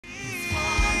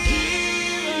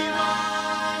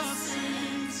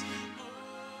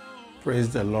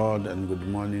Praise the Lord and good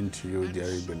morning to you,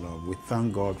 dearly beloved. We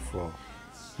thank God for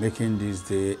making this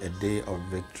day a day of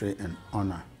victory and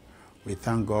honor. We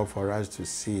thank God for us to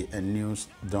see a new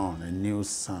dawn, a new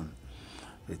sun.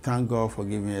 We thank God for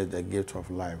giving us the gift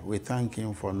of life. We thank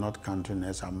Him for not counting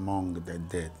us among the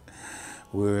dead.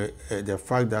 The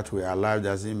fact that we are alive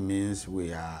doesn't mean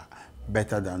we are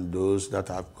better than those that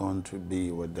have gone to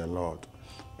be with the Lord.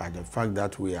 But the fact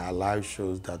that we are alive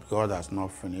shows that God has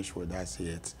not finished with us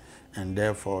yet, and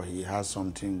therefore He has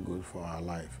something good for our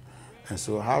life. And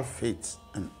so have faith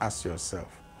and ask yourself,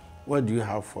 what do you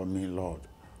have for me, Lord?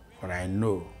 For I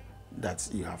know that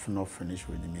you have not finished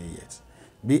with me yet.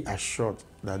 Be assured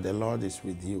that the Lord is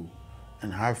with you,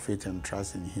 and have faith and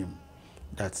trust in Him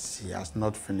that He has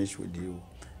not finished with you.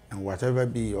 And whatever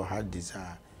be your heart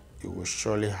desire, you will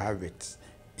surely have it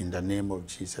in the name of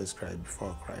Jesus Christ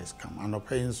before Christ come. And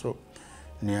opaying so,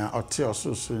 near Otio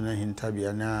Susuna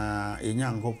Hintabia, na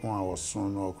Inyankopon was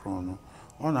son or chrono,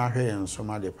 on our hair and some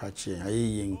other patchy, a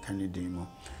yin canidimo.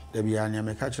 The Biania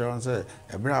may catch on say,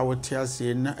 a brow tears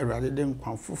in rather than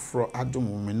Quanfufro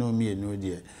Adum, no me no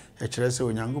dear. A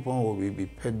Chereso Yankopon will be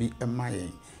pebby and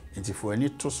mying. And if we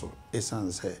need to so, a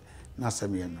son say,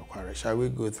 Nasami and Noquara. Shall we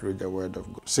go through the word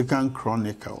of God? 2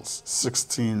 Chronicles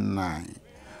 16:9.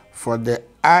 For the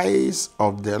eyes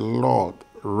of the Lord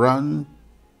run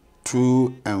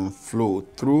to and fro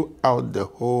throughout the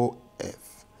whole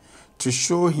earth, to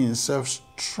show Himself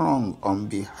strong on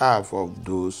behalf of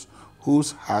those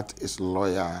whose heart is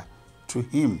loyal to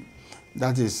Him.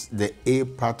 That is the A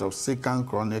part of 2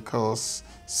 Chronicles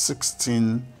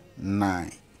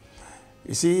 16:9.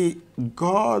 You see,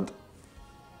 God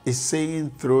is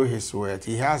saying through His word,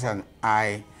 He has an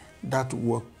eye that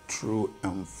works through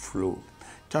and flow.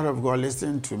 Child of God,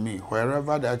 listen to me.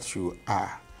 Wherever that you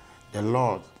are, the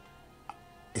Lord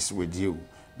is with you,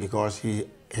 because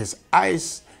His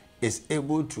eyes is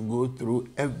able to go through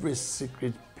every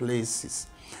secret places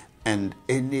and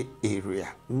any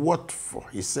area. What for?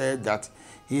 He said that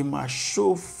He must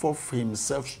show forth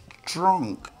Himself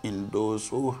strong in those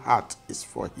whose heart is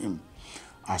for Him.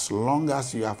 As long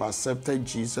as you have accepted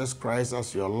Jesus Christ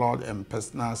as your Lord and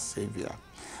personal Savior,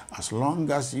 as long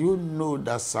as you know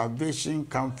that salvation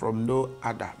comes from no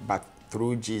other but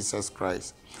through Jesus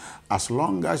Christ, as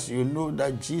long as you know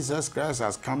that Jesus Christ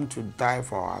has come to die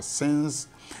for our sins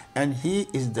and He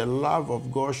is the love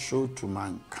of God shown to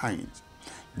mankind,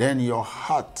 then your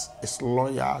heart is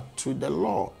loyal to the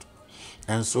Lord.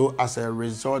 And so as a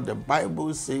result, the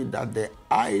Bible says that the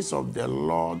eyes of the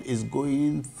Lord is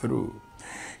going through.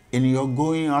 In your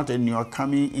going out and your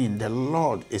coming in, the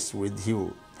Lord is with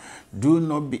you. Do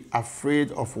not be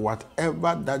afraid of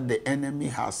whatever that the enemy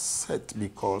has set,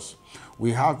 because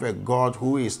we have a God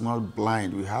who is not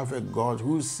blind. We have a God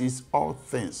who sees all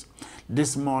things.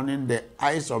 This morning, the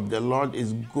eyes of the Lord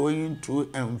is going to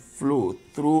and flow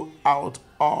throughout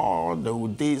all the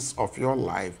days of your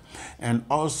life, and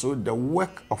also the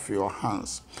work of your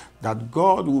hands, that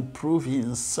God will prove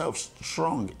Himself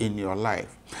strong in your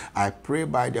life. I pray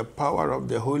by the power of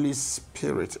the Holy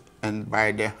Spirit and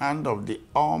by the hand of the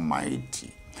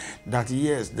Almighty, that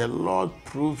yes, the Lord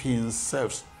prove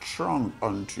Himself strong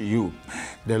unto you.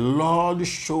 The Lord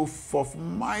show forth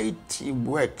mighty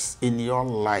works in your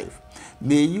life.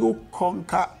 May you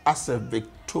conquer as a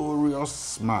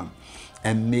victorious man,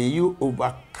 and may you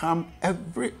overcome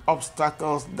every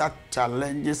obstacle that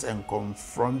challenges and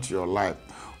confront your life.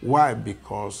 Why?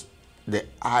 Because the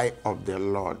eye of the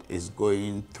Lord is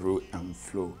going through and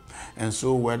flow. And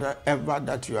so whatever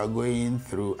that you are going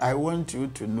through, I want you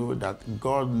to know that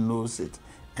God knows it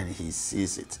and He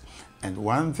sees it. And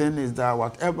one thing is that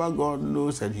whatever God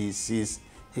knows and He sees,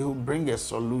 He will bring a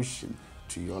solution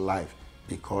to your life,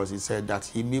 because He said that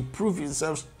He may prove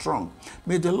Himself strong.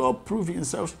 May the Lord prove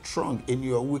Himself strong in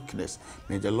your weakness.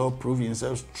 May the Lord prove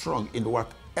Himself strong in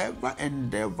whatever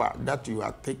endeavor that you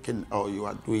are taking or you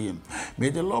are doing.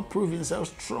 May the Lord prove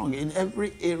Himself strong in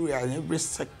every area, in every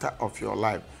sector of your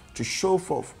life, to show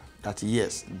forth that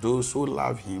yes, those who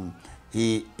love Him,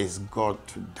 He is God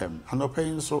to them. And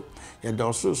opaying so, yet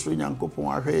also so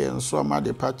Yankopon ahwe and so ma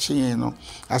de pachi no,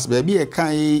 as baby e kan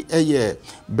eye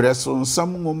breson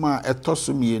sam ngoma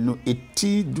etoso mienu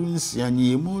eti dunsia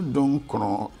nyemu don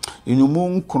kro inumu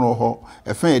nkro ho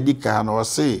efa edika na o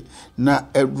se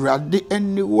na awurade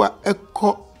aniwa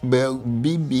ekọ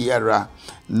bibiara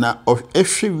na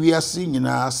ehwe wiase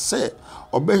nyina se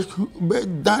obe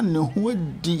dan ne ho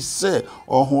di se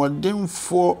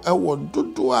ohodemfo ewo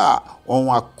dodo a on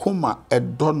akoma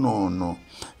edono no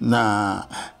na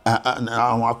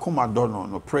akoma dono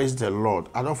no. Praise the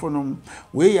Lord. Adofonom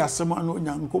we yasema no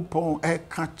Nyankopon e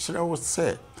ka kire wo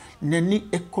se nani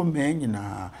ekoma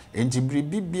nyina enti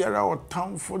biribi biara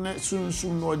otamfo ne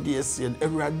sunsun no de ese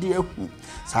Awurade ahu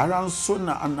sara nso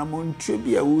na anamontwe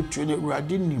bi a wotu ne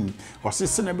Awurade nim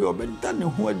osese na bi obeda ne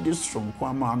ho ade sonko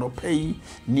ama no pai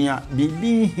nia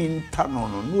bibi hinta no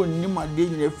no nim ade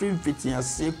nyina fimfiti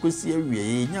ase kosi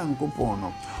awie Nyankopɔn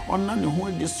no onna ne ho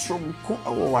ade sonko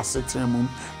awo wasetrem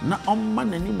na omma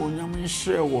nani monyam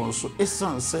nhire won so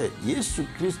esanse Yesu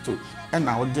Kristo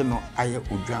ena wode no aye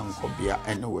odwankobia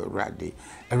ene we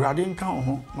Awurade nka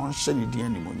ho no nhye ne din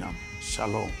animonyam.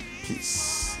 Shalom,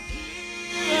 peace.